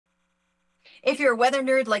If you're a weather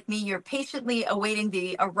nerd like me, you're patiently awaiting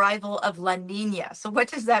the arrival of La Nina. So what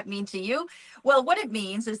does that mean to you? Well, what it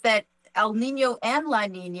means is that El Nino and La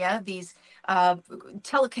Nina, these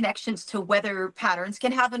teleconnections to weather patterns,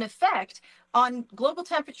 can have an effect on global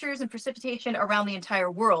temperatures and precipitation around the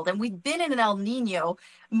entire world. And we've been in an El Nino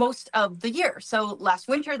most of the year. So last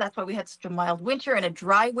winter, that's why we had such a mild winter and a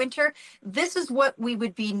dry winter. This is what we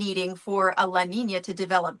would be needing for a La Nina to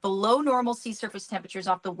develop: below normal sea surface temperatures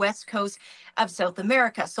off the west coast of South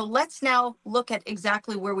America. So let's now look at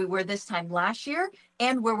exactly where we were this time last year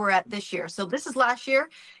and where we're at this year. So this is last year.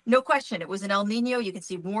 No question, it was an El Nino. You can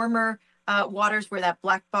see warmer waters where that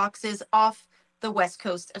black box is off the west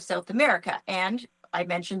coast of South America. And I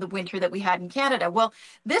mentioned the winter that we had in Canada. Well,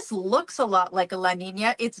 this looks a lot like a La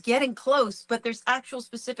Nina. It's getting close, but there's actual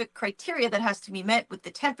specific criteria that has to be met with the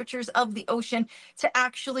temperatures of the ocean to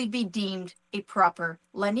actually be deemed a proper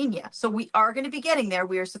La Nina. So we are going to be getting there.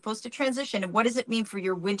 We are supposed to transition. And what does it mean for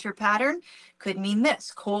your winter pattern? Could mean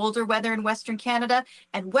this: colder weather in Western Canada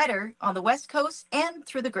and wetter on the west coast and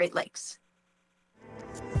through the Great Lakes.